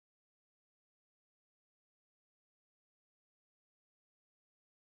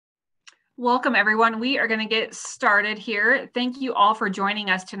Welcome, everyone. We are going to get started here. Thank you all for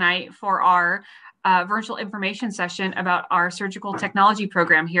joining us tonight for our virtual information session about our surgical technology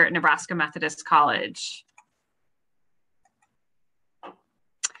program here at Nebraska Methodist College.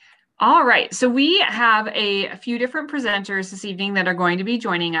 All right, so we have a few different presenters this evening that are going to be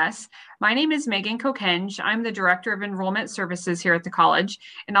joining us. My name is Megan Kokenge. I'm the Director of Enrollment Services here at the college,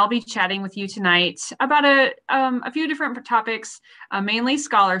 and I'll be chatting with you tonight about a few different topics, mainly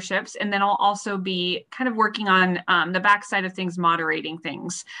scholarships, and then I'll also be kind of working on the backside of things, moderating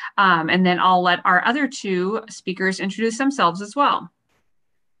things. And then I'll let our other two speakers introduce themselves as well.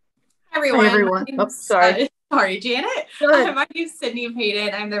 Hi, everyone. Hi, everyone. Oh, sorry. Sorry, Janet. My name is Sydney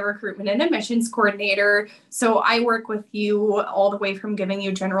Payton. I'm the Recruitment and Admissions Coordinator. So I work with you all the way from giving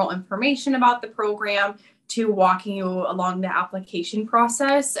you general information about the program to walking you along the application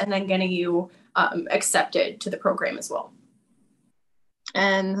process and then getting you accepted to the program as well.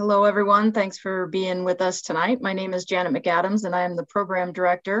 And hello, everyone. Thanks for being with us tonight. My name is Janet McAdams, and I am the Program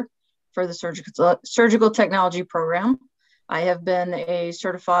Director for the Surgical Technology Program. I have been a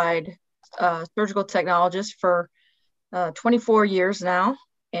certified surgical technologist for 24 years now,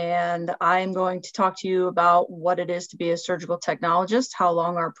 and I'm going to talk to you about what it is to be a surgical technologist, how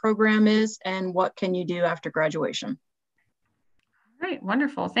long our program is, and what can you do after graduation. All right,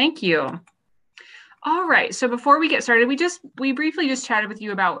 wonderful. Thank you. All right, so before we get started, we briefly just chatted with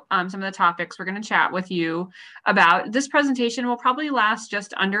you about some of the topics we're going to chat with you about. This presentation will probably last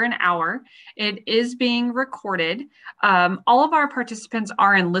just under an hour. It is being recorded. All of our participants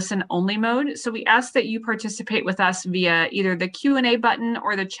are in listen-only mode, so we ask that you participate with us via either the Q&A button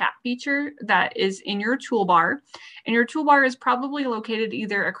or the chat feature that is in your toolbar. And your toolbar is probably located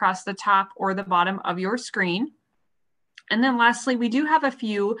either across the top or the bottom of your screen. And then lastly, we do have a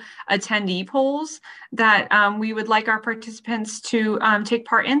few attendee polls that we would like our participants to take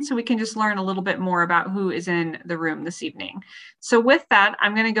part in, so we can just learn a little bit more about who is in the room this evening. So with that,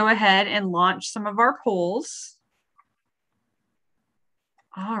 I'm going to go ahead and launch some of our polls.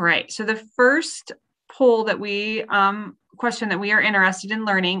 All right, so the first poll that question that we are interested in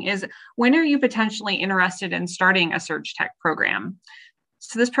learning is, when are you potentially interested in starting a Surg Tech program?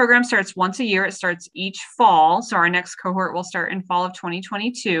 So this program starts once a year. It starts each fall. So our next cohort will start in fall of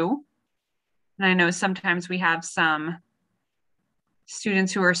 2022. And I know sometimes we have some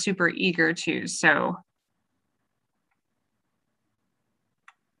students who are super eager to. So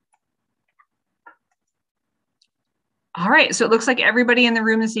all right, so it looks like everybody in the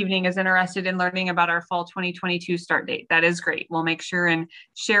room this evening is interested in learning about our fall 2022 start date. That is great. We'll make sure and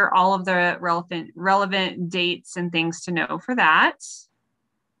share all of the relevant dates and things to know for that.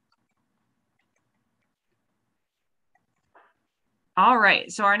 All right,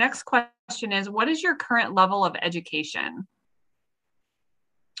 so our next question is, what is your current level of education?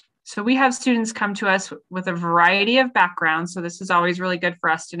 So we have students come to us with a variety of backgrounds, so this is always really good for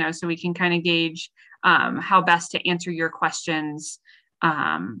us to know, so we can kind of gauge how best to answer your questions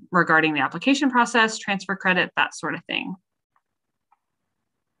regarding the application process, transfer credit, that sort of thing.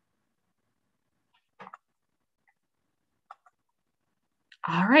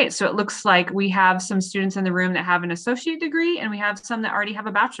 All right, so it looks like we have some students in the room that have an associate degree, and we have some that already have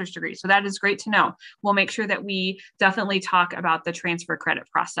a bachelor's degree. So that is great to know. We'll make sure that we definitely talk about the transfer credit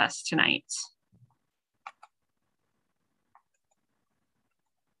process tonight.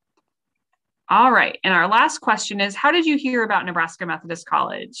 All right, and our last question is, how did you hear about Nebraska Methodist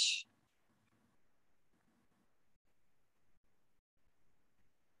College?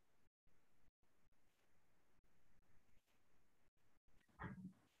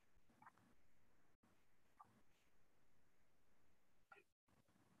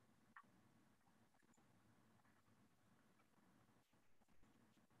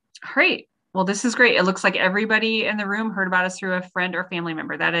 Great. Well, this is great. It looks like everybody in the room heard about us through a friend or family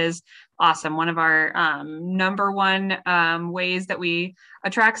member. That is awesome. One of our number one ways that we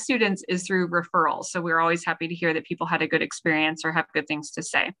attract students is through referrals. So we're always happy to hear that people had a good experience or have good things to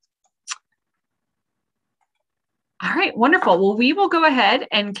say. All right, wonderful. Well, we will go ahead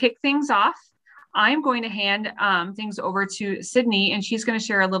and kick things off. I'm going to hand things over to Sydney, and she's going to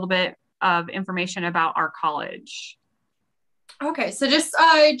share a little bit of information about our college. Okay, so just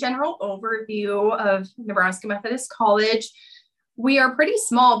a general overview of Nebraska Methodist College. We are pretty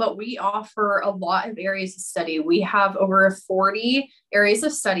small, but we offer a lot of areas of study. We have over 40 areas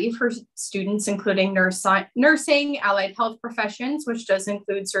of study for students, including nursing, allied health professions, which does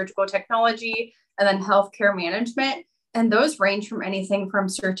include surgical technology, and then healthcare management. And those range from anything from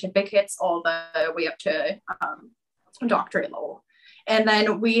certificates all the way up to doctorate level. And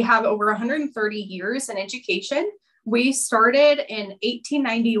then we have over 130 years in education. We started in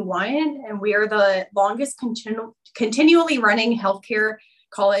 1891, and we are the longest continually running healthcare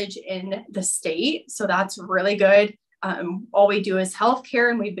college in the state. So that's really good. All we do is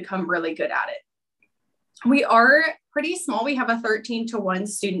healthcare, and we've become really good at it. We are pretty small. We have a 13-to-1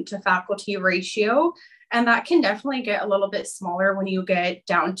 student to faculty ratio, and that can definitely get a little bit smaller when you get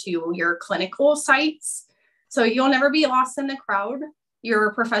down to your clinical sites. So you'll never be lost in the crowd.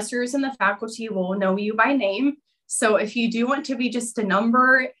 Your professors and the faculty will know you by name. So if you do want to be just a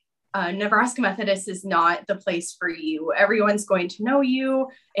number, Nebraska Methodist is not the place for you. Everyone's going to know you,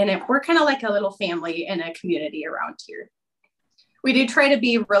 and we're kind of like a little family in a community around here. We do try to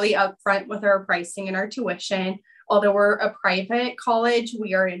be really upfront with our pricing and our tuition. Although we're a private college,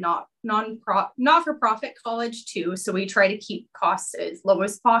 we are a not-for-profit college too. So we try to keep costs as low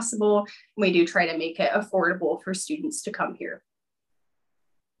as possible. We do try to make it affordable for students to come here.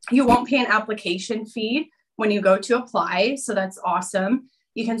 You won't pay an application fee when you go to apply, so that's awesome.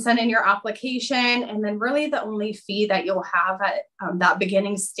 You can send in your application, and then really the only fee that you'll have at that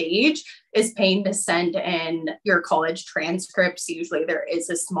beginning stage is paying to send in your college transcripts. Usually there is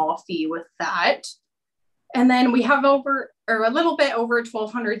a small fee with that. And then we have a little bit over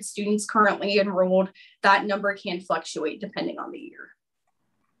 1,200 students currently enrolled. That number can fluctuate depending on the year.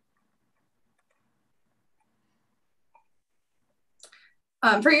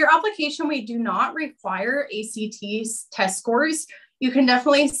 For your application, we do not require ACT test scores. You can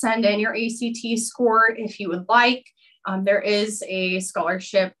definitely send in your ACT score if you would like. There is a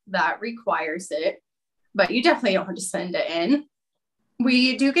scholarship that requires it, but you definitely don't have to send it in.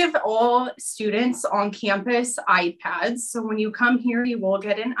 We do give all students on campus iPads. So when you come here, you will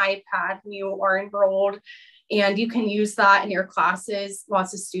get an iPad when you are enrolled, and you can use that in your classes.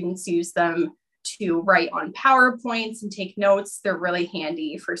 Lots of students use them to write on PowerPoints and take notes. They're really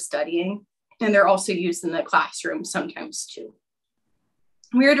handy for studying, and they're also used in the classroom sometimes too.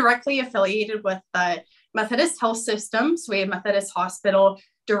 We are directly affiliated with the Methodist Health System. So we have Methodist Hospital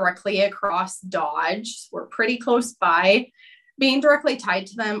directly across Dodge. We're pretty close by. Being directly tied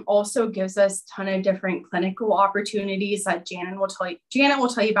to them also gives us a ton of different clinical opportunities that Janet will tell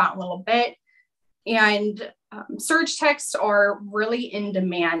you about in a little bit. And surge techs are really in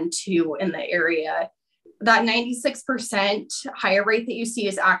demand too in the area. That 96% hire rate that you see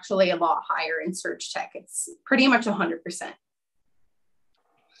is actually a lot higher in surge tech. It's pretty much 100%.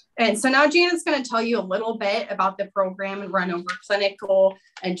 And so now Janet's going to tell you a little bit about the program and run over clinical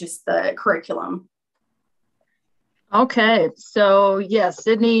and just the curriculum. Okay, so yes,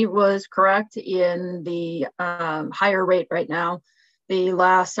 Sydney was correct in the higher rate right now. The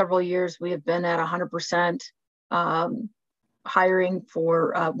last several years, we have been at 100% hiring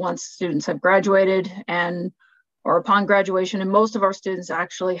for once students have graduated or upon graduation, and most of our students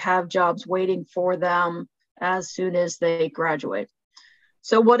actually have jobs waiting for them as soon as they graduate.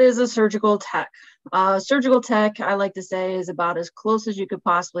 So what is a surgical tech? Surgical tech, I like to say, is about as close as you could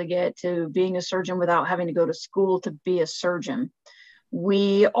possibly get to being a surgeon without having to go to school to be a surgeon.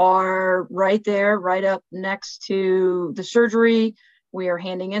 We are right there, right up next to the surgery. We are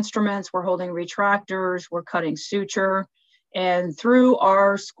handing instruments, we're holding retractors, we're cutting suture. And through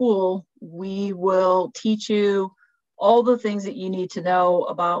our school, we will teach you all the things that you need to know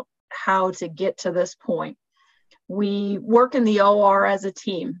about how to get to this point. We work in the OR as a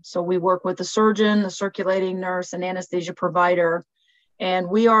team. So we work with the surgeon, the circulating nurse, and anesthesia provider. And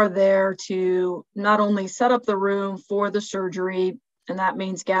we are there to not only set up the room for the surgery, and that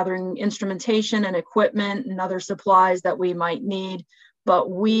means gathering instrumentation and equipment and other supplies that we might need, but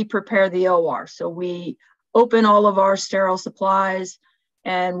we prepare the OR. So we open all of our sterile supplies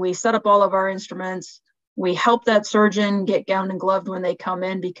and we set up all of our instruments. We help that surgeon get gowned and gloved when they come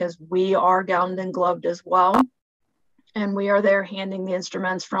in, because we are gowned and gloved as well. And we are there handing the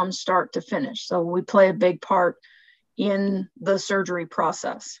instruments from start to finish. So we play a big part in the surgery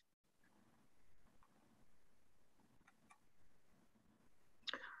process.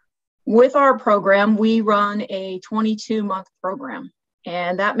 With our program, we run a 22-month program,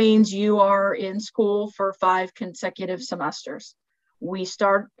 and that means you are in school for 5 consecutive semesters. We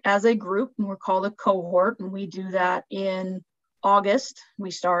start as a group, and we're called a cohort, and we do that in August.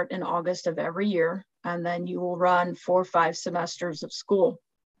 We start in August of every year, and then you will run 4 or 5 semesters of school.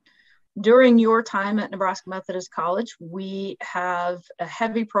 During your time at Nebraska Methodist College, we have a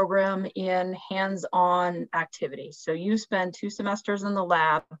heavy program in hands-on activities. So you spend 2 semesters in the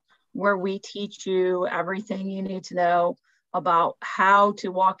lab where we teach you everything you need to know about how to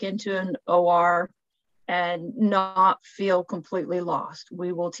walk into an OR and not feel completely lost.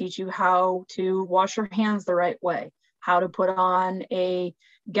 We will teach you how to wash your hands the right way, how to put on a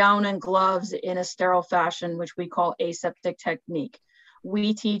gown and gloves in a sterile fashion, which we call aseptic technique.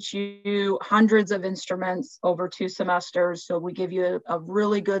 We teach you hundreds of instruments over 2 semesters, so we give you a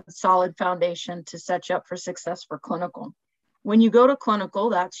really good solid foundation to set you up for success for clinical. When you go to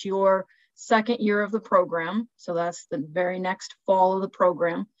clinical, that's your second year of the program, so that's the very next fall of the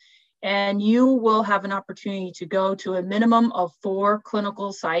program, and you will have an opportunity to go to a minimum of 4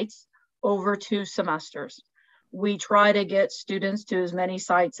 clinical sites over 2 semesters. We try to get students to as many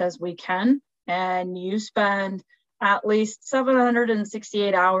sites as we can, and you spend at least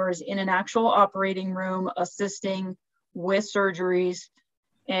 768 hours in an actual operating room assisting with surgeries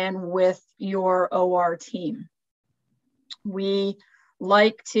and with your OR team. We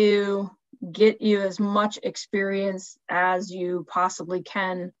like to get you as much experience as you possibly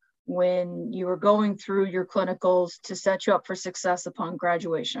can when you are going through your clinicals to set you up for success upon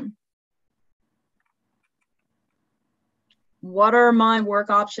graduation. What are my work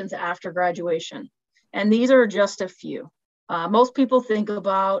options after graduation? And these are just a few. Most people think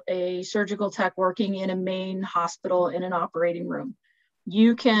about a surgical tech working in a main hospital in an operating room.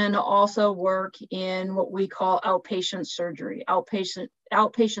 You can also work in what we call outpatient surgery.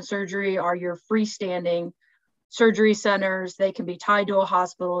 Outpatient surgery are your freestanding surgery centers. They can be tied to a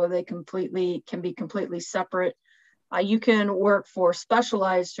hospital, or they can be completely separate. You can work for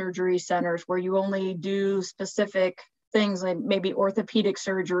specialized surgery centers where you only do specific things like maybe orthopedic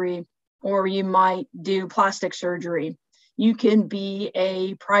surgery, or you might do plastic surgery. You can be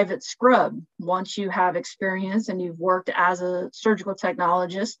a private scrub. Once you have experience and you've worked as a surgical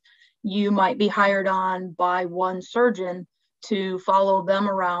technologist, you might be hired on by one surgeon to follow them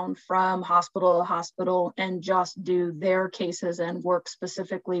around from hospital to hospital and just do their cases and work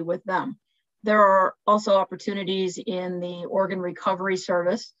specifically with them. There are also opportunities in the organ recovery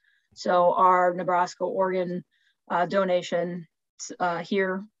service. So our Nebraska organ donation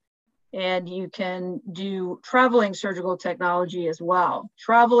here, and you can do traveling surgical technology as well.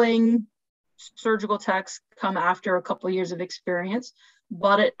 Traveling surgical techs come after a couple of years of experience,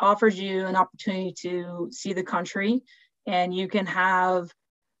 but it offers you an opportunity to see the country, and you can have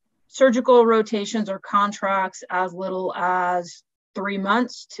surgical rotations or contracts as little as 3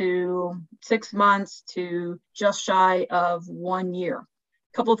 months to 6 months to just shy of 1 year. A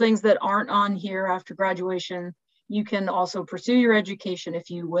couple of things that aren't on here after graduation: you can also pursue your education if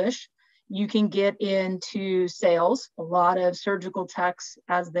you wish. You can get into sales. A lot of surgical techs,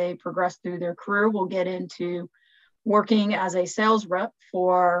 as they progress through their career, will get into working as a sales rep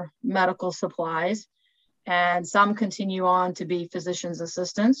for medical supplies. And some continue on to be physician's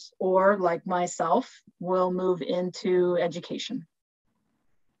assistants, or like myself, will move into education.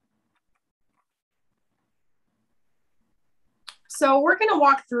 So we're going to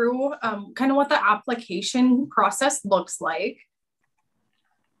walk through kind of what the application process looks like.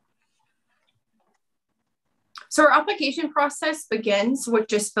 So our application process begins with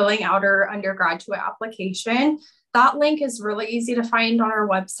just filling out our undergraduate application. That link is really easy to find on our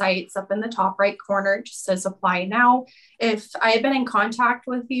website. It's up in the top right corner. It just says apply now. If I have been in contact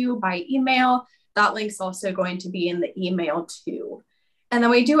with you by email, that link's also going to be in the email too. And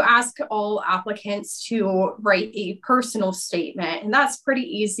then we do ask all applicants to write a personal statement, and that's pretty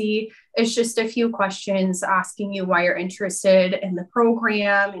easy. It's just a few questions asking you why you're interested in the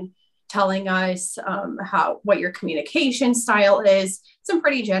program and telling us what your communication style is, some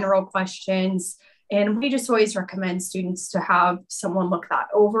pretty general questions. And we just always recommend students to have someone look that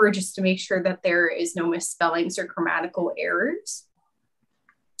over just to make sure that there is no misspellings or grammatical errors.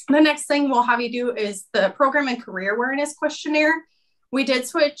 The next thing we'll have you do is the program and career awareness questionnaire. We did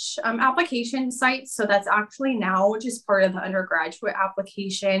switch application sites, so that's actually now just part of the undergraduate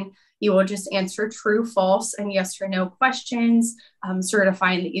application. You will just answer true, false, and yes or no questions,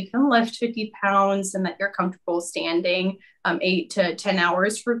 certifying that you can lift 50 pounds and that you're comfortable standing 8 to 10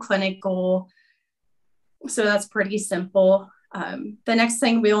 hours for clinical. So that's pretty simple. The next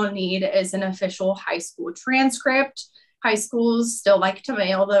thing we will need is an official high school transcript. High schools still like to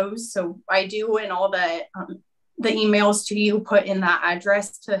mail those, so I do in all the emails to you put in that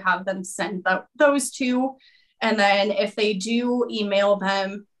address to have them send those to. And then if they do email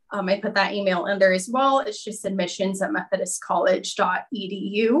them, I put that email in there as well. It's just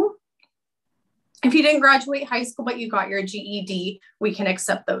admissions@methodistcollege.edu. If you didn't graduate high school, but you got your GED, we can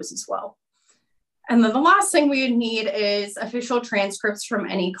accept those as well. And then the last thing we would need is official transcripts from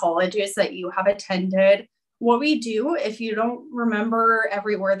any colleges that you have attended. What we do, if you don't remember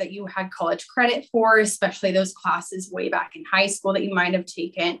every word that you had college credit for, especially those classes way back in high school that you might have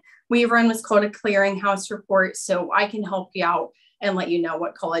taken, we run what's called a clearinghouse report, so I can help you out and let you know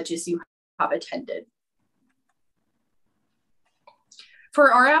what colleges you have attended.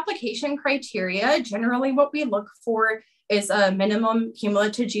 For our application criteria, generally what we look for is a minimum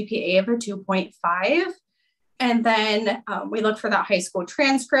cumulative GPA of a 2.5. And then we look for that high school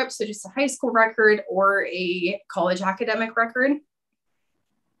transcript, so just a high school record or a college academic record.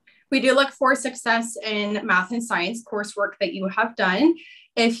 We do look for success in math and science coursework that you have done.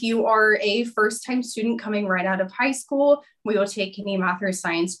 If you are a first-time student coming right out of high school, we will take any math or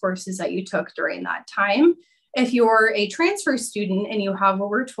science courses that you took during that time. If you're a transfer student and you have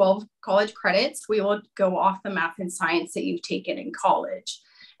over 12 college credits, we will go off the math and science that you've taken in college.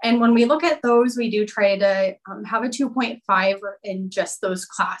 And when we look at those, we do try to have a 2.5 in just those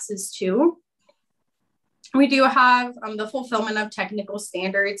classes too. We do have the fulfillment of technical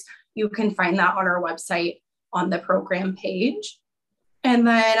standards. You can find that on our website on the program page. And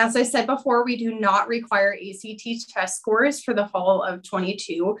then, as I said before, we do not require ACT test scores for the fall of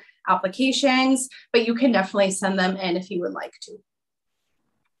 22 applications, but you can definitely send them in if you would like to.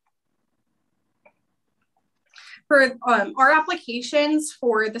 For our applications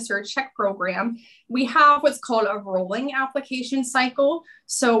for the Surge Tech program, we have what's called a rolling application cycle.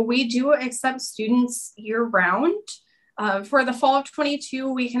 So we do accept students year round. For the fall of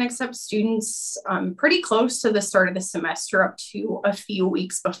 22, we can accept students pretty close to the start of the semester up to a few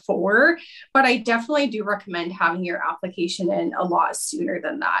weeks before, but I definitely do recommend having your application in a lot sooner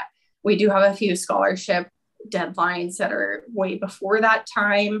than that. We do have a few scholarship deadlines that are way before that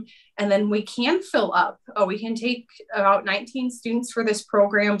time, and then we can fill up. We can take about 19 students for this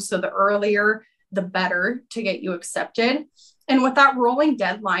program, so the earlier, the better to get you accepted. And with that rolling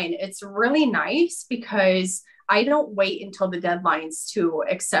deadline, it's really nice because I don't wait until the deadlines to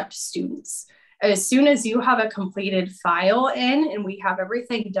accept students. As soon as you have a completed file in and we have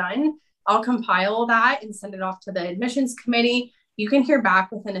everything done, I'll compile that and send it off to the admissions committee. You can hear back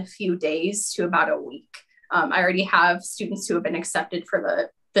within a few days to about a week. I already have students who have been accepted for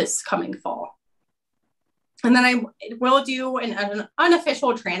this coming fall. And then I will do an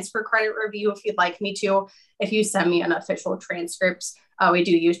unofficial transfer credit review if you'd like me to. If you send me unofficial transcripts, we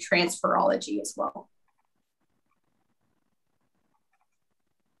do use Transferology as well.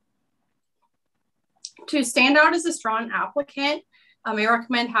 To stand out as a strong applicant, I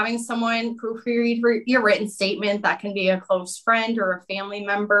recommend having someone proofread your written statement. That can be a close friend or a family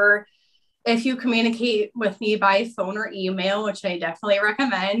member. If you communicate with me by phone or email, which I definitely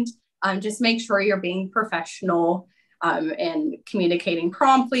recommend, just make sure you're being professional and communicating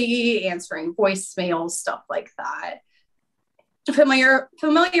promptly, answering voicemails, stuff like that.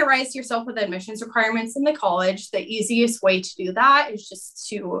 Familiarize yourself with admissions requirements in the college. The easiest way to do that is just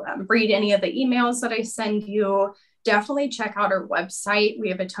to read any of the emails that I send you. Definitely check out our website. We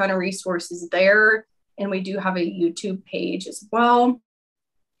have a ton of resources there, and we do have a YouTube page as well.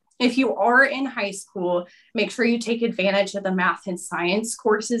 If you are in high school, make sure you take advantage of the math and science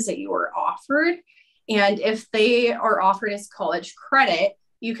courses that you are offered. And if they are offered as college credit,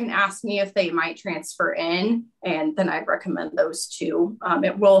 you can ask me if they might transfer in, and then I'd recommend those too.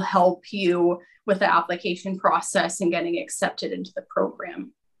 It will help you with the application process and getting accepted into the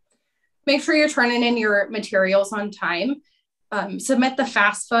program. Make sure you're turning in your materials on time. Submit the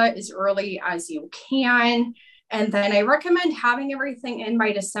FAFSA as early as you can. And then I recommend having everything in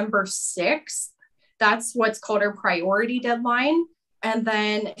by December 6th. That's what's called our priority deadline. And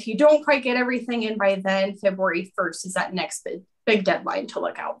then if you don't quite get everything in by then, February 1st is that next big deadline to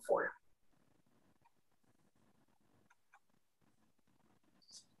look out for.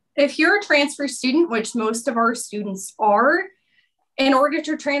 If you're a transfer student, which most of our students are, in order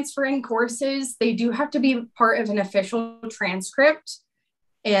to transfer in courses, they do have to be part of an official transcript,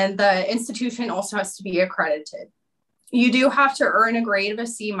 and the institution also has to be accredited. You do have to earn a grade of a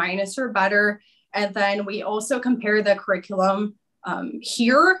C- or better, and then we also compare the curriculum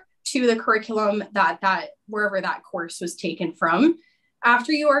here to the curriculum wherever that course was taken from.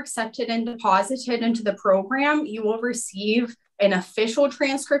 After you are accepted and deposited into the program, you will receive an official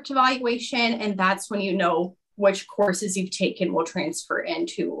transcript evaluation, and that's when you know which courses you've taken will transfer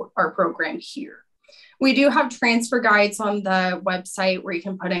into our program here. We do have transfer guides on the website where you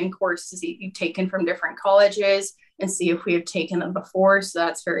can put in courses that you've taken from different colleges and see if we have taken them before, so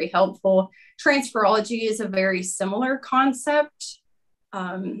that's very helpful. Transferology is a very similar concept.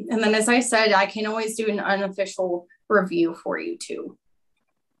 And then, as I said, I can always do an unofficial review for you too.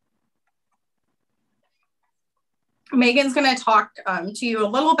 Megan's going to talk to you a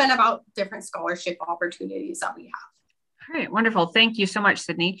little bit about different scholarship opportunities that we have. All right, wonderful. Thank you so much,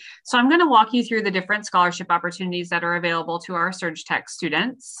 Sydney. So I'm going to walk you through the different scholarship opportunities that are available to our Surge Tech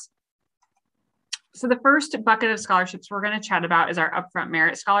students. So the first bucket of scholarships we're going to chat about is our upfront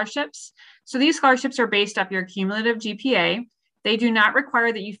merit scholarships. So these scholarships are based off your cumulative GPA. They do not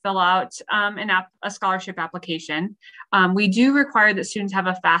require that you fill out a scholarship application. We do require that students have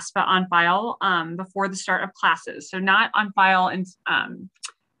a FAFSA on file before the start of classes. So not on file and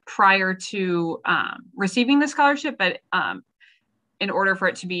prior to receiving the scholarship, but in order for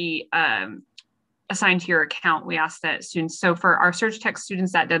it to be assigned to your account, we ask that students, so for our Surg Tech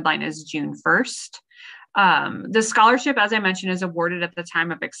students, that deadline is June 1st. The scholarship, as I mentioned, is awarded at the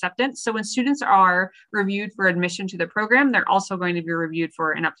time of acceptance. So when students are reviewed for admission to the program, they're also going to be reviewed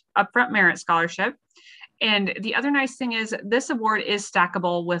for an upfront merit scholarship. And the other nice thing is this award is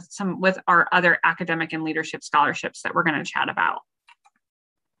stackable with our other academic and leadership scholarships that we're going to chat about.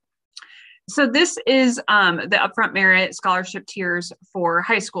 So this is the upfront merit scholarship tiers for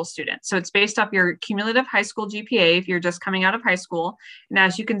high school students. So it's based off your cumulative high school GPA if you're just coming out of high school. And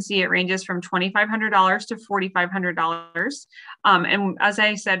as you can see, it ranges from $2,500 to $4,500. And as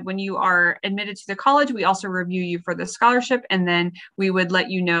I said, when you are admitted to the college, we also review you for the scholarship. And then we would let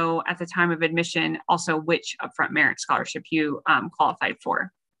you know at the time of admission also which upfront merit scholarship you qualified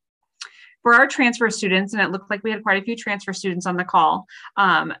for. For our transfer students, and it looked like we had quite a few transfer students on the call,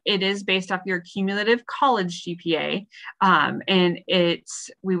 it is based off your cumulative college GPA. And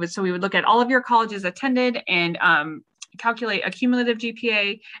we would look at all of your colleges attended and calculate a cumulative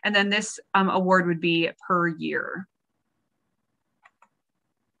GPA, and then this award would be per year.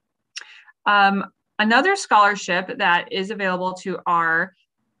 Another scholarship that is available to our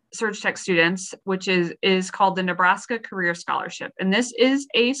Surg Tech students, which is called the Nebraska Career Scholarship. And this is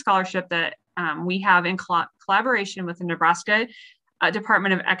a scholarship that we have in collaboration with the Nebraska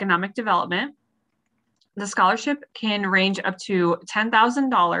Department of Economic Development. The scholarship can range up to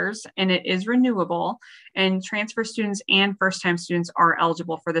 $10,000 and it is renewable, and transfer students and first-time students are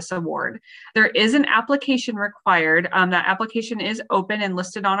eligible for this award. There is an application required. That application is open and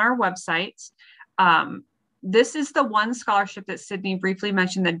listed on our website. This is the one scholarship that Sydney briefly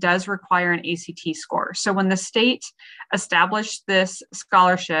mentioned that does require an ACT score. So when the state established this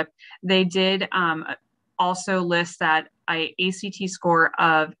scholarship, they did also list that a ACT score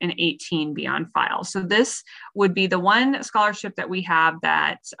of an 18 be on file. So this would be the one scholarship that we have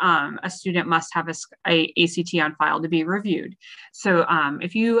that a student must have a ACT on file to be reviewed. So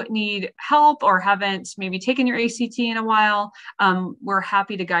if you need help or haven't maybe taken your ACT in a while, we're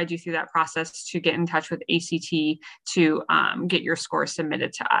happy to guide you through that process to get in touch with ACT to get your score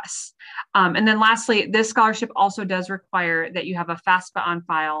submitted to us. And then lastly, this scholarship also does require that you have a FAFSA on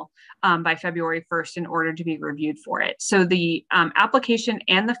file by February 1st in order to be reviewed for it. So the application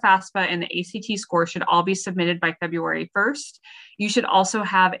and the FAFSA and the ACT score should all be submitted by February 1st. You should also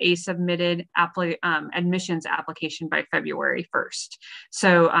have a submitted admissions application by February 1st.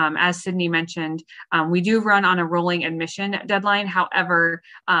 So as Sydney mentioned, we do run on a rolling admission deadline. However,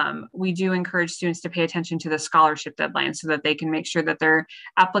 we do encourage students to pay attention to the scholarship deadline so that they can make sure that their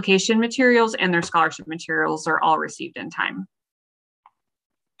application materials and their scholarship materials are all received in time.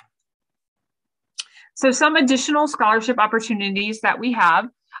 So some additional scholarship opportunities that we have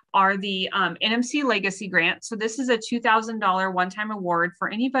are the NMC Legacy Grant. So this is a $2,000 one-time award for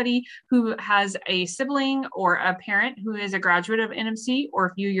anybody who has a sibling or a parent who is a graduate of NMC, or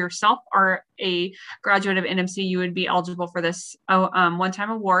if you yourself are a graduate of NMC, you would be eligible for this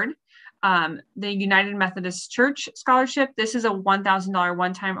one-time award. The United Methodist Church Scholarship. This is a $1,000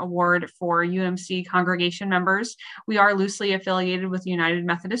 one-time award for UMC congregation members. We are loosely affiliated with the United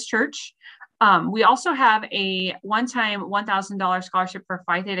Methodist Church. We also have a one-time $1,000 scholarship for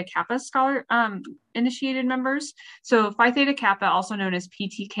Phi Theta Kappa initiated members. So Phi Theta Kappa, also known as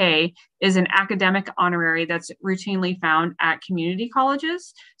PTK, is an academic honorary that's routinely found at community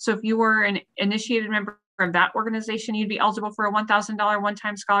colleges. So if you were an initiated member of that organization, you'd be eligible for a $1,000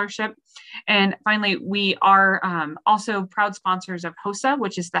 one-time scholarship. And finally, we are also proud sponsors of HOSA,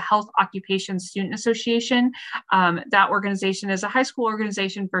 which is the Health Occupation Student Association. That organization is a high school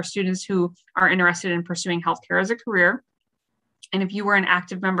organization for students who are interested in pursuing healthcare as a career. And if you were an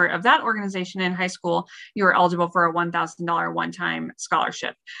active member of that organization in high school, you are eligible for a $1,000 one-time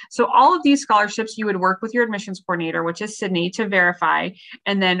scholarship. So all of these scholarships, you would work with your admissions coordinator, which is Sydney, to verify.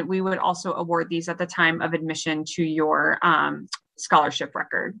 And then we would also award these at the time of admission to your scholarship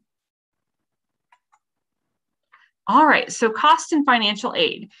record. All right, so cost and financial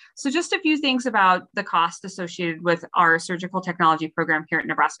aid. So just a few things about the cost associated with our surgical technology program here at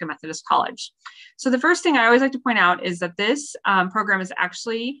Nebraska Methodist College. So the first thing I always like to point out is that this program is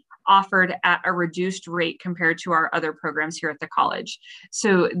actually offered at a reduced rate compared to our other programs here at the college.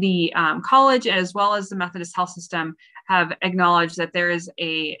 So the college, as well as the Methodist Health System, have acknowledged that there is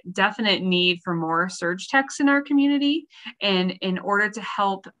a definite need for more surg techs in our community. And in order to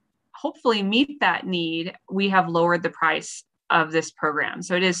help hopefully meet that need, we have lowered the price of this program.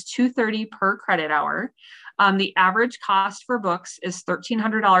 So it is $230 per credit hour. The average cost for books is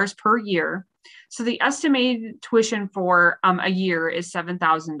 $1,300 per year. So the estimated tuition for a year is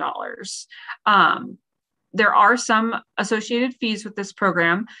 $7,000. There are some associated fees with this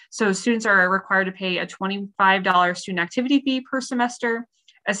program. So students are required to pay a $25 student activity fee per semester,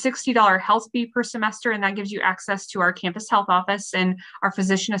 a $60 health fee per semester, and that gives you access to our campus health office and our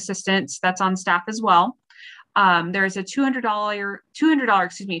physician assistants that's on staff as well. There's a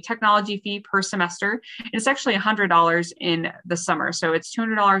 $200 technology fee per semester. And it's actually $100 in the summer. So it's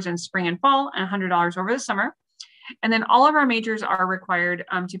 $200 in spring and fall and $100 over the summer. And then all of our majors are required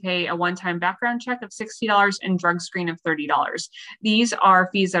to pay a one-time background check of $60 and drug screen of $30. These are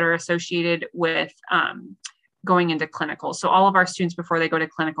fees that are associated with going into clinical. So all of our students before they go to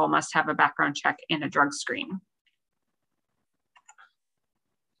clinical must have a background check and a drug screen.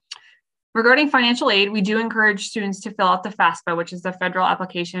 Regarding financial aid, we do encourage students to fill out the FAFSA, which is the federal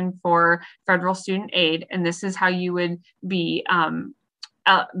application for federal student aid. And this is how you would be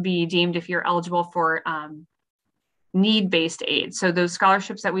deemed if you're eligible for need-based aid. So those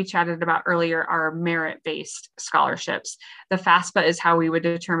scholarships that we chatted about earlier are merit-based scholarships. The FAFSA is how we would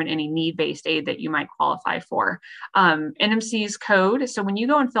determine any need-based aid that you might qualify for. NMC's code, so when you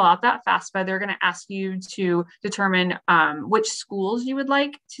go and fill out that FAFSA, they're going to ask you to determine which schools you would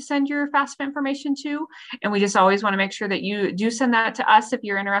like to send your FAFSA information to. And we just always want to make sure that you do send that to us if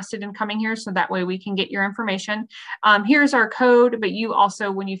you're interested in coming here, so that way we can get your information. Here's our code, but you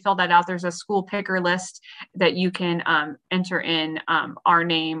also, when you fill that out, there's a school picker list that you can enter in our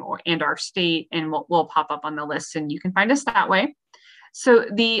name and our state, and we'll pop up on the list and you can find us that way. So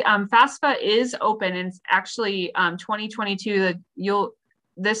the FAFSA is open, and it's actually 2022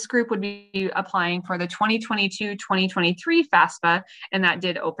 this group would be applying for the 2022-2023 FAFSA, and that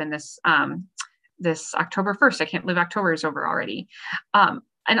did open this October 1st. I can't believe October is over already.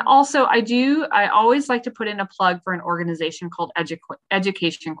 And also I always like to put in a plug for an organization called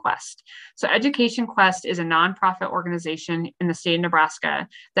Education Quest. So Education Quest is a nonprofit organization in the state of Nebraska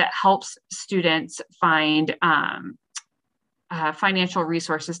that helps students find financial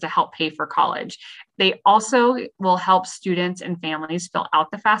resources to help pay for college. They also will help students and families fill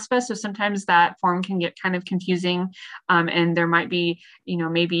out the FAFSA. So sometimes that form can get kind of confusing, and there might be,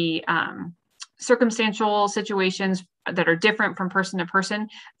 maybe circumstantial situations that are different from person to person.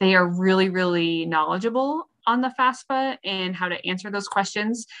 They are really, really knowledgeable on the FAFSA and how to answer those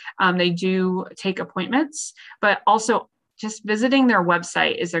questions. They do take appointments, but also just visiting their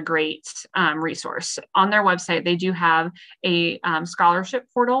website is a great resource. On their website, they do have a scholarship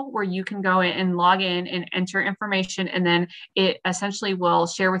portal where you can go in and log in and enter information, and then it essentially will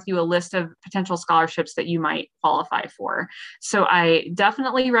share with you a list of potential scholarships that you might qualify for. So I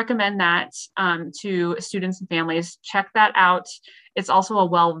definitely recommend that to students and families. Check that out. It's also a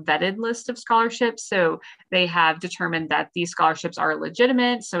well-vetted list of scholarships. So they have determined that these scholarships are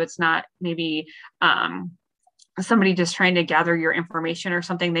legitimate. So it's not maybe somebody just trying to gather your information or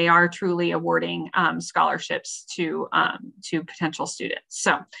something. They are truly awarding scholarships to potential students.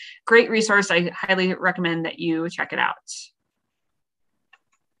 So great resource. I highly recommend that you check it out.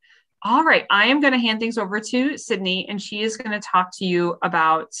 All right, I am going to hand things over to Sydney, and she is going to talk to you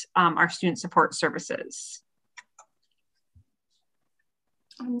about our student support services.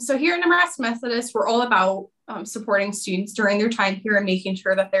 So here at Nebraska Methodist, we're all about supporting students during their time here and making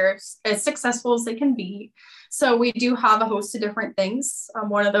sure that they're as successful as they can be. So we do have a host of different things.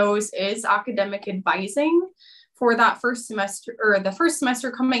 One of those is academic advising. For that first semester, or the first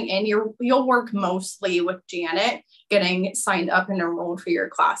semester coming in, you'll work mostly with Janet, getting signed up and enrolled for your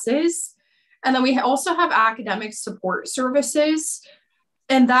classes. And then we also have academic support services.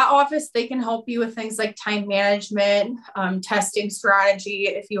 In that office, they can help you with things like time management, testing strategy.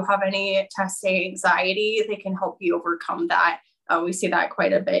 If you have any testing anxiety, they can help you overcome that. We see that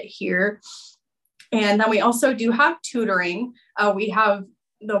quite a bit here. And then we also do have tutoring. We have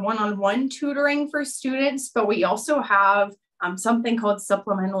the one-on-one tutoring for students, but we also have something called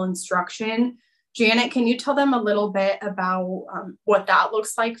supplemental instruction. Janet, can you tell them a little bit about what that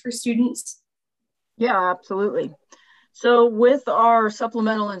looks like for students? Yeah, absolutely. So with our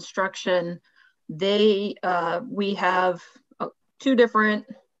supplemental instruction, we have two different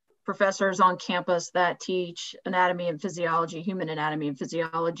professors on campus that teach anatomy and physiology, human anatomy and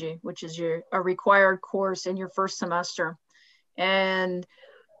physiology, which is a required course in your first semester. And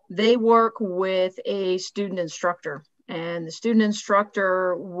they work with a student instructor, and the student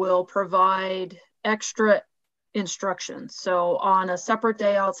instructor will provide extra instruction. So on a separate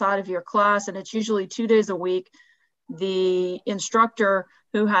day outside of your class, and it's usually 2 days a week, the instructor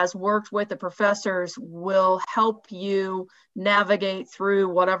who has worked with the professors will help you navigate through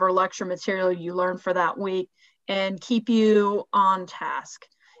whatever lecture material you learn for that week and keep you on task.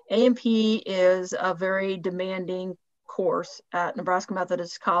 A&P is a very demanding course at Nebraska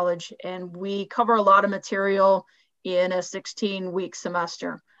Methodist College, and we cover a lot of material in a 16-week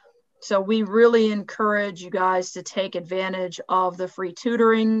semester. So we really encourage you guys to take advantage of the free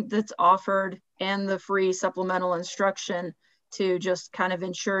tutoring that's offered and the free supplemental instruction to just kind of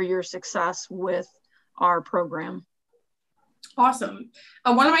ensure your success with our program. Awesome.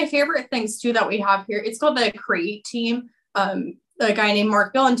 One of my favorite things too that we have here, it's called the CREATE team. A guy named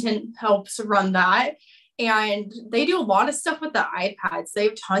Mark Billington helps run that. And they do a lot of stuff with the iPads. They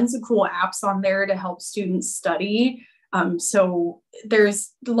have tons of cool apps on there to help students study. So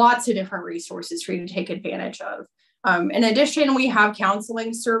there's lots of different resources for you to take advantage of. In addition, we have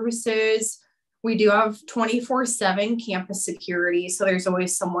counseling services. We do have 24/7 campus security. So there's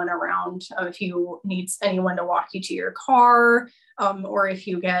always someone around if you need anyone to walk you to your car, or if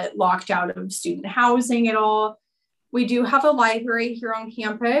you get locked out of student housing at all. We do have a library here on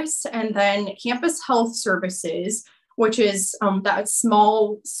campus, and then campus health services, which is that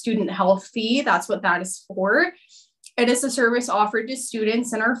small student health fee. That's what that is for. It is a service offered to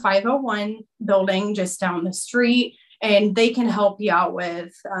students in our 501 building just down the street, and they can help you out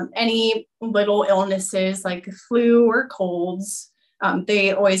with any little illnesses like flu or colds.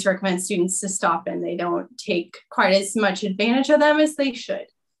 They always recommend students to stop in. They don't take quite as much advantage of them as they should.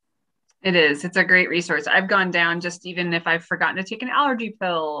 It is. It's a great resource. I've gone down just even if I've forgotten to take an allergy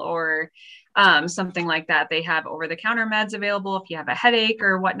pill or something like that. They have over-the-counter meds available if you have a headache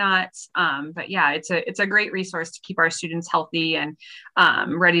or whatnot. But yeah, it's a great resource to keep our students healthy and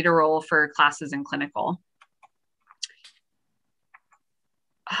ready to roll for classes and clinical.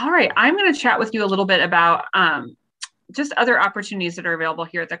 All right, I'm going to chat with you a little bit about just other opportunities that are available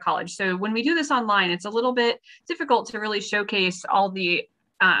here at the college. So when we do this online, it's a little bit difficult to really showcase all the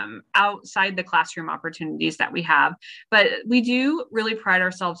outside the classroom opportunities that we have, but we do really pride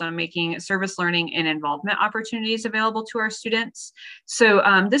ourselves on making service learning and involvement opportunities available to our students. So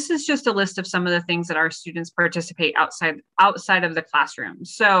this is just a list of some of the things that our students participate outside of the classroom.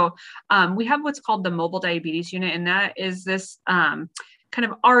 So we have what's called the mobile diabetes unit, and that is this kind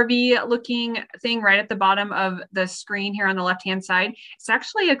of RV looking thing right at the bottom of the screen here on the left-hand side. It's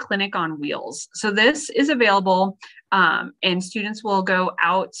actually a clinic on wheels. So this is available and students will go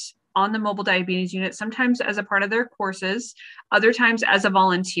out on the mobile diabetes unit, sometimes as a part of their courses, other times as a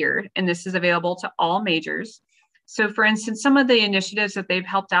volunteer, and this is available to all majors. So for instance, some of the initiatives that they've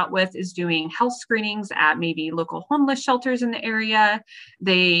helped out with is doing health screenings at maybe local homeless shelters in the area.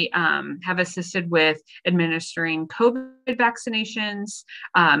 They have assisted with administering COVID vaccinations.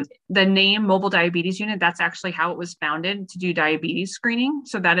 The name Mobile Diabetes Unit, that's actually how it was founded, to do diabetes screening.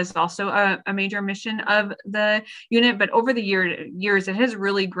 So that is also a major mission of the unit. But over the years, it has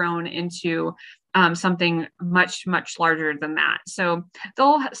really grown into something much, much larger than that. So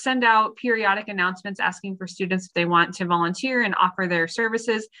they'll send out periodic announcements asking for students if they want to volunteer and offer their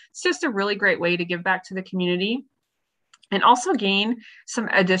services. It's just a really great way to give back to the community and also gain some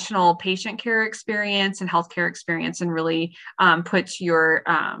additional patient care experience and healthcare experience, and really put your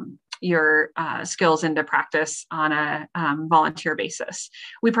skills into practice on a volunteer basis.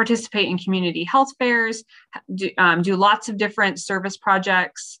 We participate in community health fairs, do lots of different service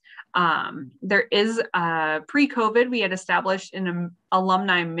projects. There is pre-COVID, we had established an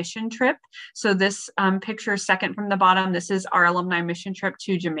alumni mission trip. So this picture second from the bottom, this is our alumni mission trip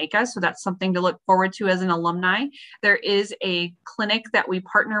to Jamaica. So that's something to look forward to as an alumni. There is a clinic that we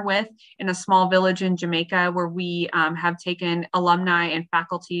partner with in a small village in Jamaica where we have taken alumni and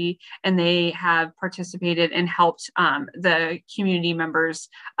faculty, and they have participated and helped the community members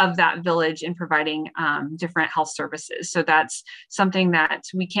of that village in providing different health services. So that's something that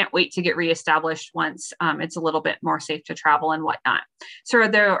we can't wait to get reestablished once it's a little bit more safe to travel and whatnot. So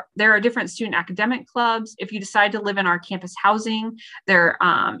there are different student academic clubs. If you decide to live in our campus housing, there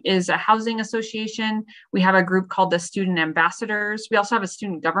is a housing association. We have a group called the Student Ambassadors. We also have a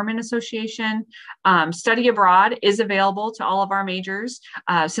student government association. Study abroad is available to all of our majors.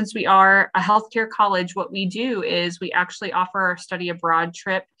 Since we are a healthcare college, what we do is we actually offer our study abroad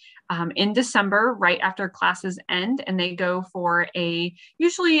trip in December, right after classes end, and they go for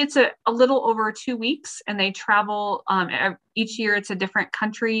usually it's a little over 2 weeks, and they travel each year. It's a different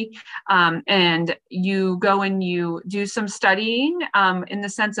country, and you go and you do some studying in the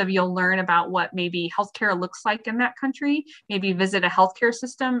sense of you'll learn about what maybe healthcare looks like in that country, maybe visit a healthcare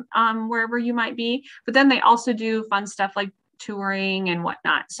system wherever you might be. But then they also do fun stuff like touring and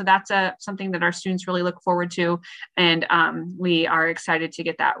whatnot. So that's something that our students really look forward to. And we are excited to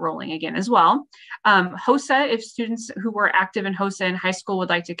get that rolling again as well. HOSA, if students who were active in HOSA in high school would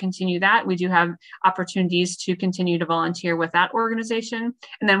like to continue that, we do have opportunities to continue to volunteer with that organization.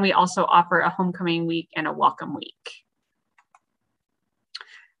 And then we also offer a homecoming week and a welcome week.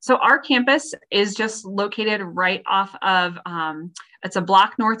 So our campus is just located right off of, it's a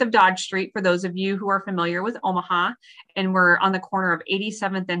block north of Dodge Street for those of you who are familiar with Omaha, and we're on the corner of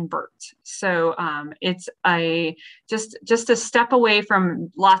 87th and Burt. So it's just a step away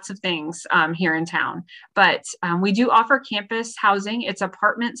from lots of things here in town. But we do offer campus housing. It's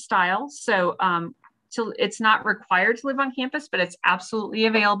apartment style. So it's not required to live on campus, but it's absolutely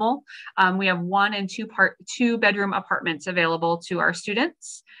available. We have 1 and 2 bedroom apartments available to our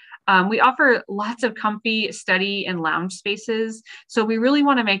students. We offer lots of comfy study and lounge spaces. So we really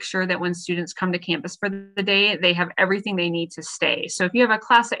want to make sure that when students come to campus for the day, they have everything they need to stay. So if you have a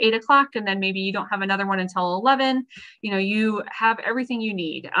class at 8 o'clock and then maybe you don't have another one until 11, you have everything you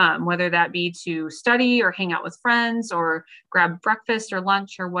need, whether that be to study or hang out with friends or grab breakfast or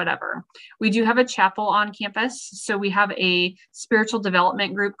lunch or whatever. We do have a chapel on campus. So we have a spiritual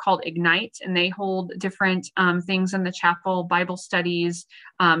development group called Ignite, and they hold different things in the chapel, Bible studies,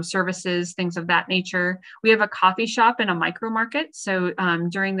 services, things of that nature. We have a coffee shop and a micro market. So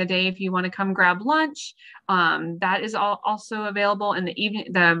during the day, if you want to come grab lunch, that is also available. In the evening,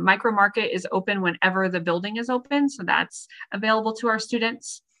 the micro market is open whenever the building is open. So that's available to our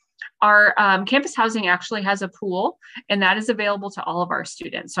students. Our campus housing actually has a pool, and that is available to all of our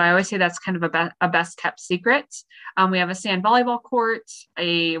students. So I always say that's kind of a best kept secret. We have a sand volleyball court,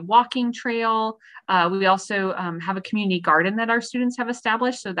 a walking trail. We also have a community garden that our students have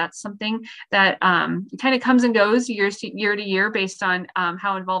established. So that's something that kind of comes and goes year to year based on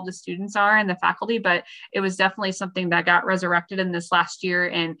how involved the students are and the faculty. But it was definitely something that got resurrected in this last year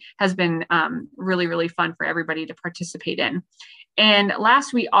and has been really, really fun for everybody to participate in. And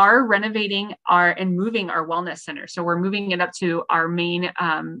last, we are renovating and moving our wellness center. So we're moving it up to our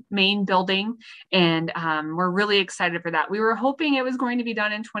main building, and we're really excited for that. We were hoping it was going to be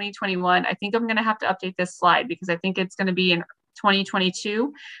done in 2021. I think I'm going to have to update this slide because I think it's going to be in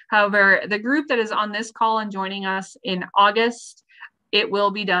 2022. However, the group that is on this call and joining us in August, it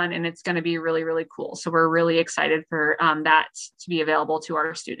will be done, and it's going to be really, really cool. So we're really excited for that to be available to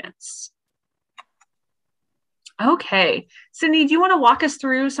our students. Okay, Sydney, do you want to walk us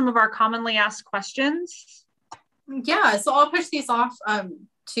through some of our commonly asked questions? Yeah, so I'll push these off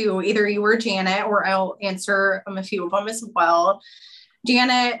to either you or Janet, or I'll answer a few of them as well.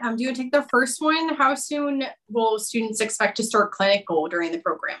 Janet, do you want to take the first one? How soon will students expect to start clinical during the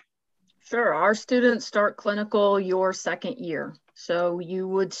program? Sure, our students start clinical your second year. So you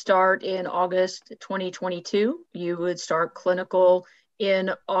would start in August 2022. You would start clinical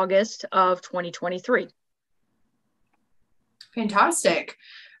in August of 2023. Fantastic.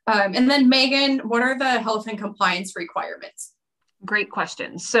 And then Megan, what are the health and compliance requirements? Great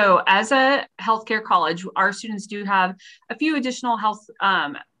question. So as a healthcare college, our students do have a few additional health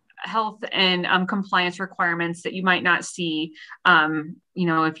and compliance requirements that you might not see,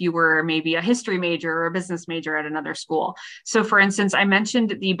 if you were maybe a history major or a business major at another school. So for instance, I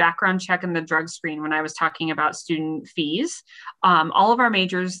mentioned the background check and the drug screen when I was talking about student fees. All of our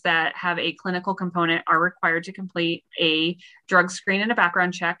majors that have a clinical component are required to complete a drug screen and a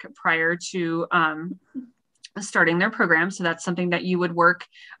background check prior to starting their program. So that's something that you would work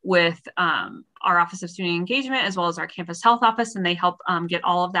with our Office of Student Engagement as well as our campus health office, and they help get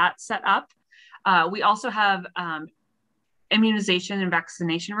all of that set up. We also have immunization and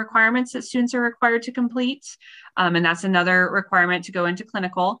vaccination requirements that students are required to complete. And that's another requirement to go into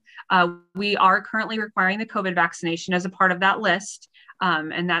clinical. We are currently requiring the COVID vaccination as a part of that list.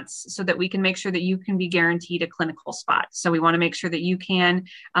 And that's so that we can make sure that you can be guaranteed a clinical spot. So we want to make sure that you can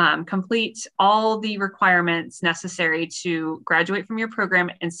complete all the requirements necessary to graduate from your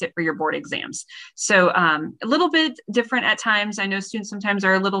program and sit for your board exams. So a little bit different at times. I know students sometimes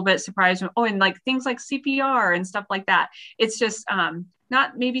are a little bit surprised. And like things like CPR and stuff like that. It's just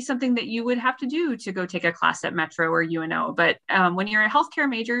not maybe something that you would have to do to go take a class at Metro or UNO. But when you're a healthcare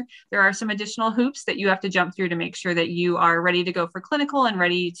major, there are some additional hoops that you have to jump through to make sure that you are ready to go for clinical and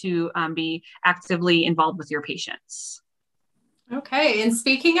ready to be actively involved with your patients. Okay, and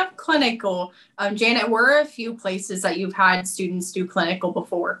speaking of clinical, Janet, where are a few places that you've had students do clinical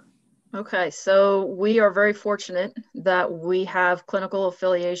before? Okay, so we are very fortunate that we have clinical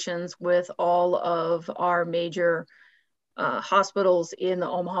affiliations with all of our major hospitals in the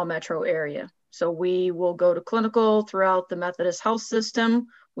Omaha metro area. So we will go to clinical throughout the Methodist health system.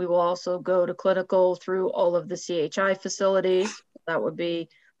 We will also go to clinical through all of the CHI facilities. That would be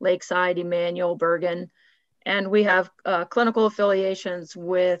Lakeside, Emmanuel, Bergen. And we have clinical affiliations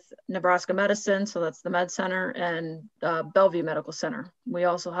with Nebraska Medicine, so that's the Med Center, and Bellevue Medical Center. We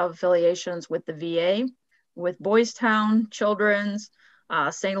also have affiliations with the VA, with Boys Town, Children's,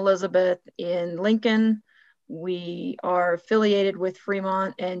 St. Elizabeth in Lincoln. We are affiliated with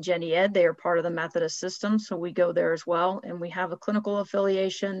Fremont and Jenny Ed. They are part of the Methodist system, so we go there as well. And we have a clinical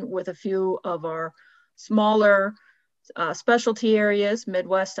affiliation with a few of our smaller specialty areas,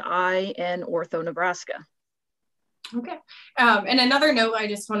 Midwest Eye and Ortho Nebraska. Okay. And another note I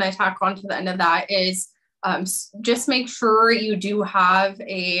just want to tack on to the end of that is just make sure you do have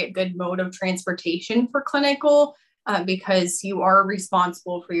a good mode of transportation for clinical because you are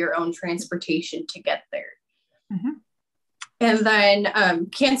responsible for your own transportation to get there. Mm-hmm. And then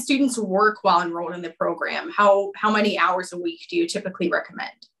can students work while enrolled in the program? How many hours a week do you typically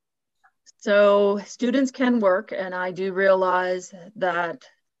recommend? So students can work, and I do realize that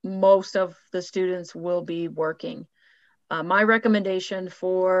most of the students will be working. My recommendation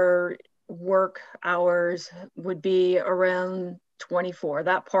for work hours would be around 24,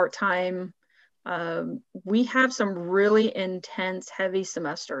 that part-time. We have some really intense, heavy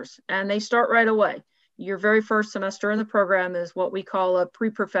semesters, and they start right away. Your very first semester in the program is what we call a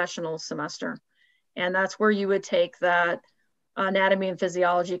pre-professional semester. And that's where you would take that anatomy and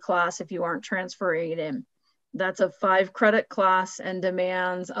physiology class if you aren't transferring it in. That's a 5-credit class and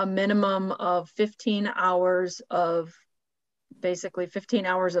demands a minimum of 15 hours of, basically 15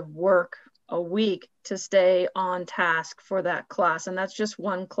 hours of work a week to stay on task for that class. And that's just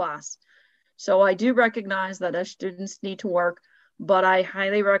one class. So I do recognize that our students need to work, but I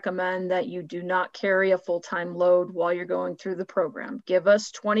highly recommend that you do not carry a full-time load while you're going through the program. Give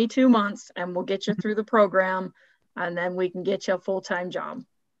us 22 months and we'll get you through the program, and then we can get you a full-time job.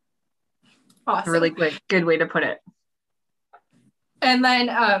 Awesome. Really good way to put it. And then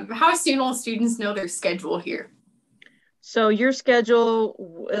how soon will students know their schedule here? So your schedule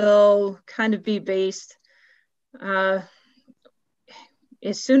will kind of be based as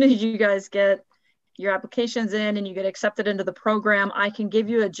soon as you guys get your applications in and you get accepted into the program. I can give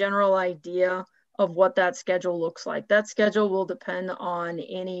you a general idea of what that schedule looks like. That schedule will depend on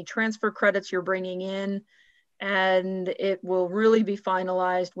any transfer credits you're bringing in, and it will really be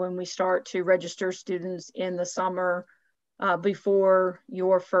finalized when we start to register students in the summer before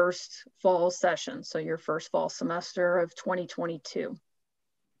your first fall session. So your first fall semester of 2022.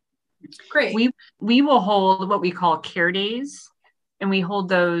 Great. We will hold what we call care days, and we hold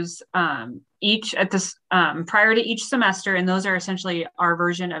those each at this prior to each semester. And those are essentially our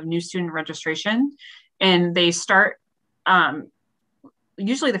version of new student registration. And they start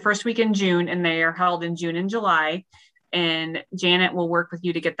usually the first week in June, and they are held in June and July. And Janet will work with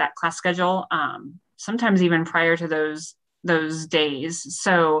you to get that class schedule, sometimes even prior to those days.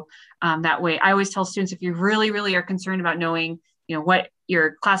 So that way, I always tell students, if you really, really are concerned about knowing, what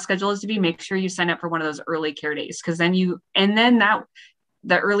your class schedule is to be, make sure you sign up for one of those early care days, because then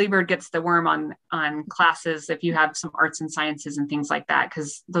the early bird gets the worm on classes if you have some arts and sciences and things like that,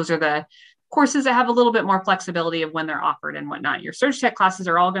 because those are the courses that have a little bit more flexibility of when they're offered and whatnot. Your Surg Tech classes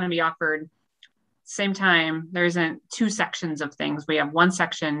are all going to be offered same time. There isn't 2 sections of things. We have 1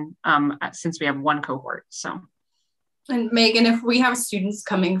 section since we have 1 cohort. So. And Megan, if we have students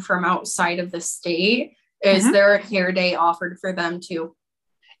coming from outside of the state, is there a care day offered for them too?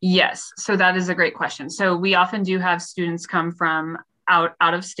 Yes. So that is a great question. So we often do have students come from out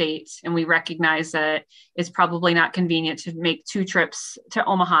of state, and we recognize that it's probably not convenient to make 2 trips to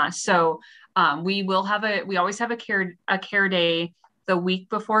Omaha. So we always have a care day the week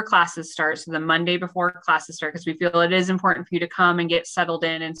before classes start. So the Monday before classes start, because we feel it is important for you to come and get settled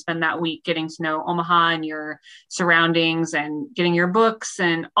in and spend that week getting to know Omaha and your surroundings and getting your books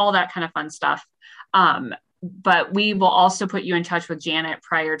and all that kind of fun stuff. But we will also put you in touch with Janet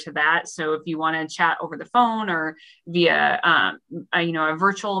prior to that. So if you want to chat over the phone or via a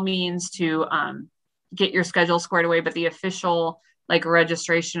virtual means to get your schedule squared away, but the official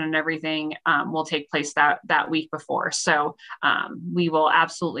registration and everything will take place that week before. So we will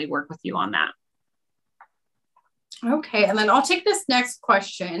absolutely work with you on that. Okay, and then I'll take this next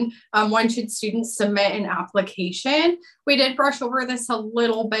question. When should students submit an application? We did brush over this a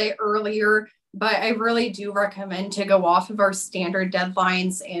little bit earlier, but I really do recommend to go off of our standard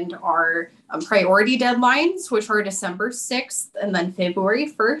deadlines and our priority deadlines, which are December 6th and then February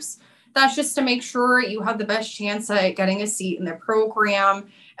 1st. That's just to make sure you have the best chance at getting a seat in the program,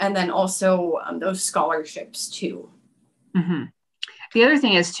 and then also those scholarships too. Mm-hmm. The other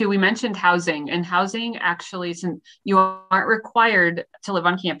thing is too, we mentioned housing, and housing actually, since you aren't required to live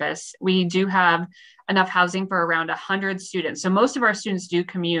on campus, we do have enough housing for around 100 students. So most of our students do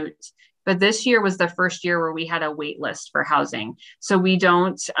commute, but this year was the first year where we had a wait list for housing. So we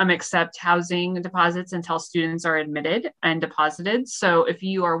don't accept housing deposits until students are admitted and deposited. So if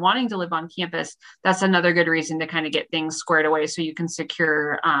you are wanting to live on campus, that's another good reason to kind of get things squared away so you can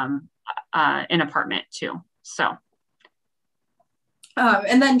secure an apartment too. So.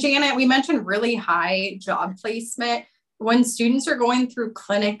 And then Janet, we mentioned really high job placement. When students are going through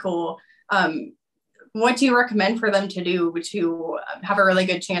clinical, what do you recommend for them to do to have a really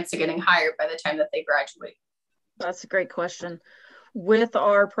good chance of getting hired by the time that they graduate? That's a great question. With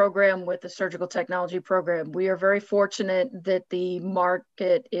our program, with the surgical technology program, we are very fortunate that the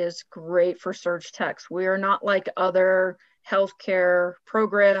market is great for surg techs. We are not like other healthcare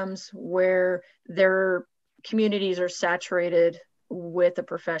programs where their communities are saturated with a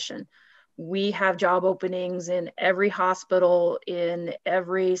profession. We have job openings in every hospital, in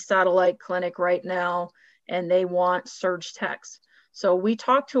every satellite clinic right now, and they want surg techs. So we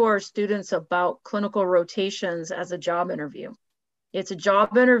talk to our students about clinical rotations as a job interview. It's a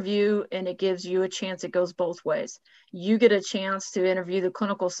job interview and it gives you a chance. It goes both ways. You get a chance to interview the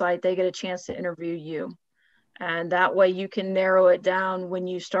clinical site, they get a chance to interview you. And that way you can narrow it down when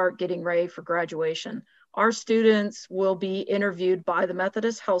you start getting ready for graduation. Our students will be interviewed by the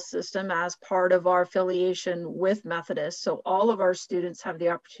Methodist Health System as part of our affiliation with Methodist. So all of our students have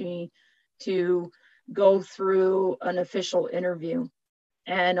the opportunity to go through an official interview.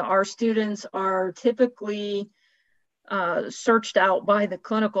 And our students are typically searched out by the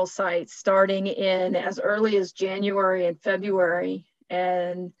clinical sites starting in as early as January and February.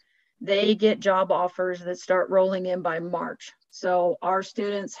 And they get job offers that start rolling in by March. So our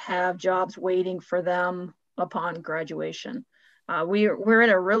students have jobs waiting for them upon graduation. We're in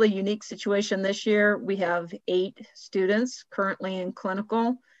a really unique situation this year. We have 8 students currently in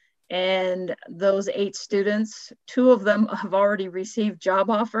clinical, and those 8 students, 2 of them have already received job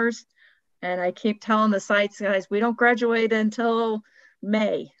offers. And I keep telling the sites guys, we don't graduate until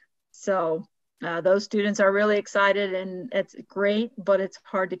May. So those students are really excited and it's great, but it's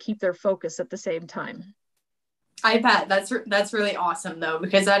hard to keep their focus at the same time. I bet that's really awesome though,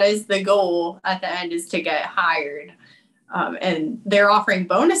 because that is the goal at the end, is to get hired. And they're offering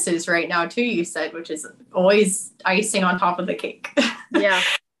bonuses right now too, you said, which is always icing on top of the cake. Yeah.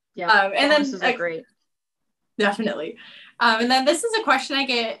 And bonuses are great. Definitely. And then this is a question I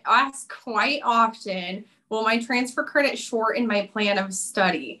get asked quite often. Will my transfer credit shorten my plan of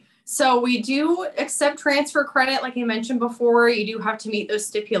study? So we do accept transfer credit. Like I mentioned before, you do have to meet those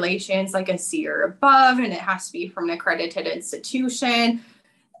stipulations like a C or above, and it has to be from an accredited institution.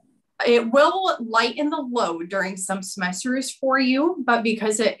 It will lighten the load during some semesters for you, but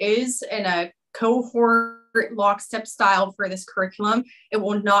because it is in a cohort lockstep style for this curriculum, it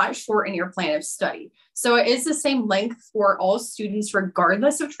will not shorten your plan of study. So it is the same length for all students,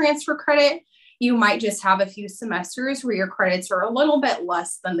 regardless of transfer credit. You might just have a few semesters where your credits are a little bit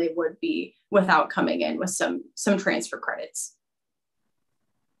less than they would be without coming in with some transfer credits.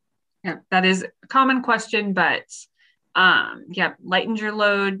 Yeah, that is a common question, but yeah, lightens your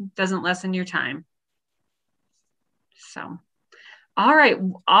load, doesn't lessen your time. So, all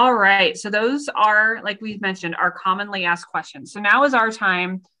right. So those are, like we mentioned, our commonly asked questions. So now is our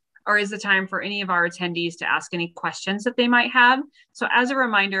time, or is the time for any of our attendees to ask any questions that they might have. So as a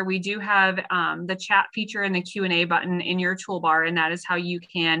reminder, we do have the chat feature and the Q&A button in your toolbar, and that is how you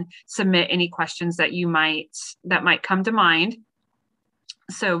can submit any questions that might come to mind.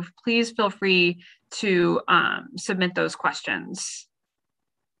 So please feel free to submit those questions.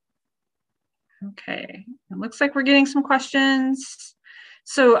 Okay, it looks like we're getting some questions.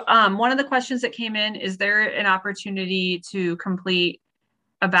 So one of the questions that came in, is there an opportunity to complete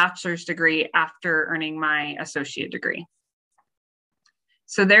a bachelor's degree after earning my associate degree?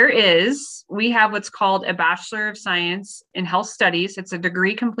 So we have what's called a Bachelor of Science in Health Studies. It's a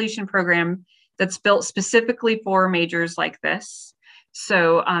degree completion program that's built specifically for majors like this.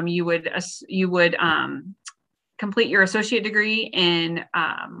 So you would complete your associate degree in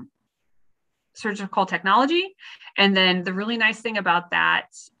surgical technology. And then the really nice thing about that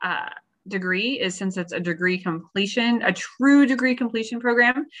degree is, since it's a true degree completion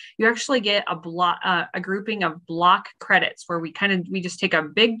program, you actually get a grouping of block credits where we just take a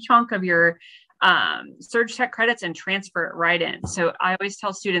big chunk of your surg tech credits and transfer it right in. So I always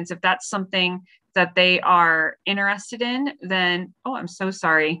tell students, if that's something that they are interested in, then, oh, I'm so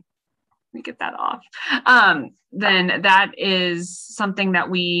sorry. Let me get that off. Then that is something that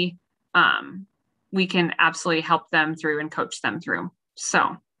we can absolutely help them through and coach them through.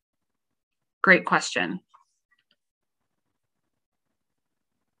 So, great question.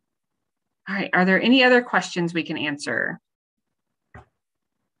 All right, are there any other questions we can answer?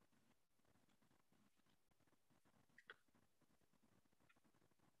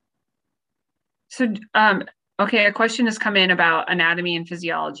 So, okay, a question has come in about anatomy and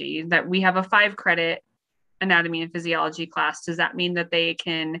physiology, that we have a 5-credit anatomy and physiology class. Does that mean that they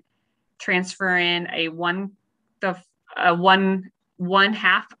can transfer in a one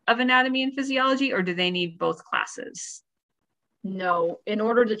half of anatomy and physiology, or do they need both classes? No, in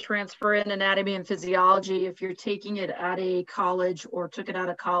order to transfer in anatomy and physiology, if you're taking it at a college or took it at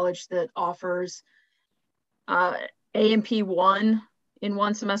a college that offers A&P 1 in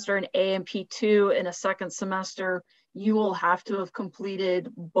one semester and A&P 2 in a second semester, you will have to have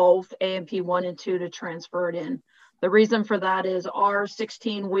completed both A&P 1 and 2 to transfer it in. The reason for that is our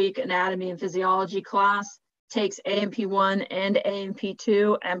 16-week anatomy and physiology class takes A&P 1 and A&P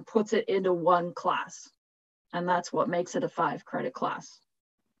 2 and puts it into one class. And that's what makes it a 5-credit class.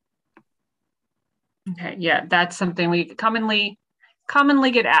 Okay, yeah, that's something we commonly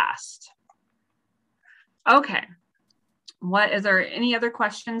get asked. Okay, is there any other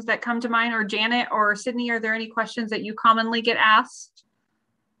questions that come to mind? Or Janet or Sydney, are there any questions that you commonly get asked?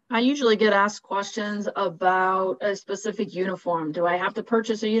 I usually get asked questions about a specific uniform. Do I have to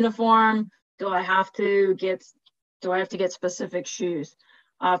purchase a uniform? Do I have to get specific shoes?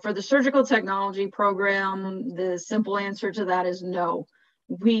 For the surgical technology program, the simple answer to that is no.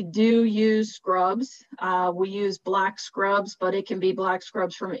 We do use scrubs. We use black scrubs, but it can be black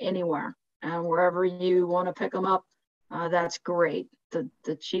scrubs from anywhere. And wherever you want to pick them up, that's great.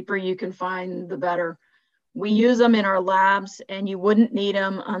 The cheaper you can find, the better. We use them in our labs, and you wouldn't need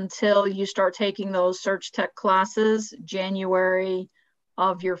them until you start taking those Surg Tech classes January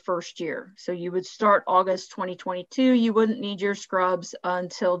of your first year. So you would start August 2022. You wouldn't need your scrubs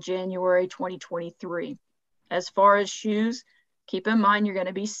until January 2023. As far as shoes, keep in mind you're going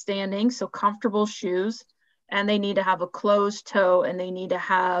to be standing, so comfortable shoes, and they need to have a closed toe, and they need to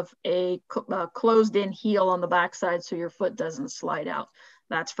have a closed in heel on the backside so your foot doesn't slide out.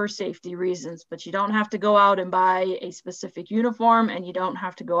 That's for safety reasons, but you don't have to go out and buy a specific uniform, and you don't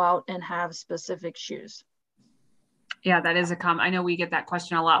have to go out and have specific shoes. Yeah, that is I know we get that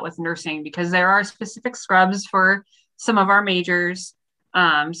question a lot with nursing, because there are specific scrubs for some of our majors.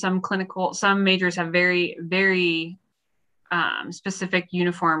 Some majors have very, very specific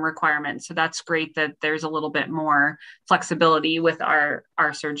uniform requirements. So that's great that there's a little bit more flexibility with our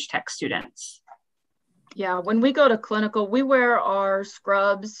Surg Tech students. Yeah, when we go to clinical, we wear our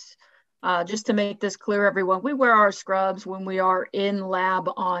scrubs. Just to make this clear, everyone, we wear our scrubs when we are in lab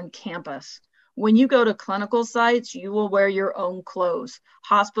on campus. When you go to clinical sites, you will wear your own clothes.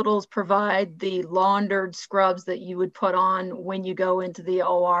 Hospitals provide the laundered scrubs that you would put on when you go into the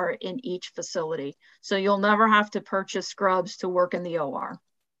OR in each facility. So you'll never have to purchase scrubs to work in the OR.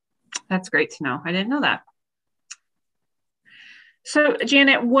 That's great to know. I didn't know that. So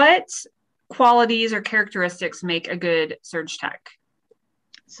Janet, what qualities or characteristics make a good Surg Tech?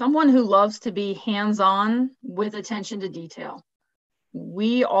 Someone who loves to be hands-on with attention to detail.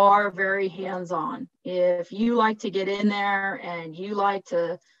 We are very hands-on. If you like to get in there and you like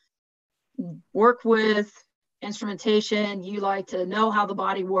to work with instrumentation, you like to know how the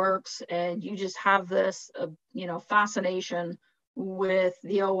body works, and you just have this, fascination with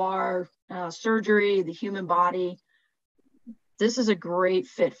the OR, surgery, the human body, this is a great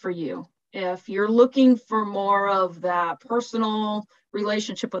fit for you. If you're looking for more of that personal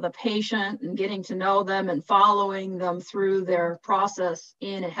relationship with a patient and getting to know them and following them through their process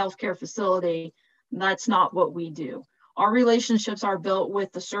in a healthcare facility, that's not what we do. Our relationships are built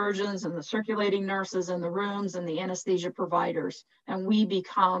with the surgeons and the circulating nurses in the rooms and the anesthesia providers, and we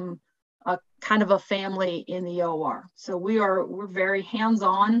become a kind of a family in the OR. So we're very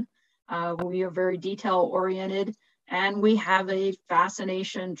hands-on, we are very detail-oriented, and we have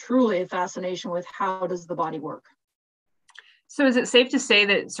truly a fascination with how does the body work. So is it safe to say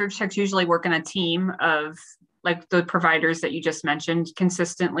that Surg Techs usually work in a team of like the providers that you just mentioned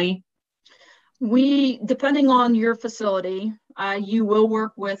consistently? Depending on your facility, you will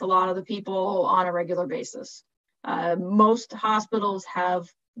work with a lot of the people on a regular basis. Most hospitals have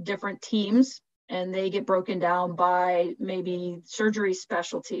different teams, and they get broken down by maybe surgery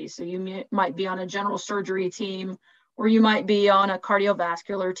specialties. So you might be on a general surgery team, or you might be on a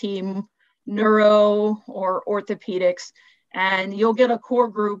cardiovascular team, neuro or orthopedics, and you'll get a core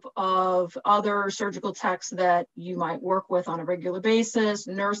group of other surgical techs that you might work with on a regular basis,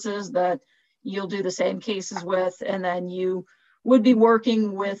 nurses that you'll do the same cases with, and then you would be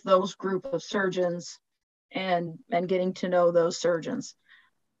working with those group of surgeons and getting to know those surgeons.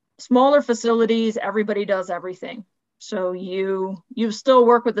 Smaller facilities, everybody does everything. So you still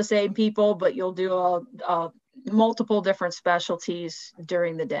work with the same people, but you'll do multiple different specialties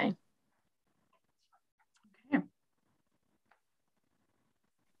during the day. Okay.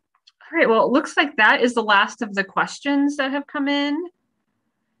 All right, well, it looks like that is the last of the questions that have come in.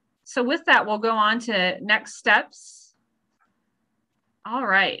 So with that, we'll go on to next steps. All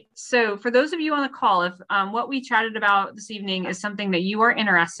right, so for those of you on the call, if what we chatted about this evening is something that you are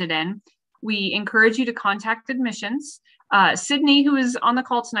interested in, we encourage you to contact admissions. Sydney, who is on the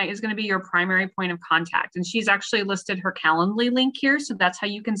call tonight, is going to be your primary point of contact, and she's actually listed her Calendly link here, so that's how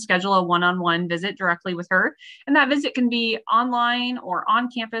you can schedule a one-on-one visit directly with her, and that visit can be online or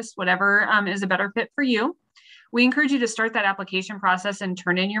on campus, whatever is a better fit for you. We encourage you to start that application process and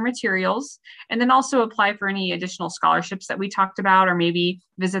turn in your materials, and then also apply for any additional scholarships that we talked about, or maybe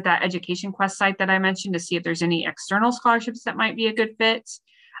visit that Education Quest site that I mentioned to see if there's any external scholarships that might be a good fit.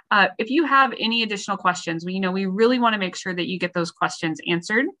 If you have any additional questions, we really want to make sure that you get those questions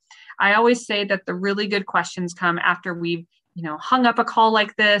answered. I always say that the really good questions come after we've hung up a call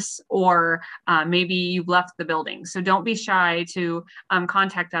like this, or maybe you've left the building. So don't be shy to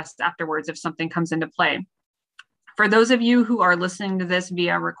contact us afterwards if something comes into play. For those of you who are listening to this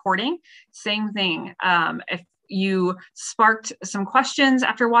via recording, same thing. If you sparked some questions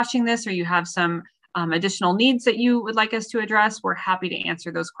after watching this, or you have some additional needs that you would like us to address, we're happy to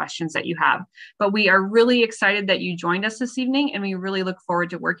answer those questions that you have. But we are really excited that you joined us this evening, and we really look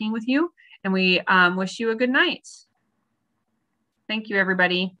forward to working with you. And we wish you a good night. Thank you,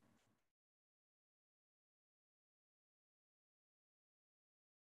 everybody.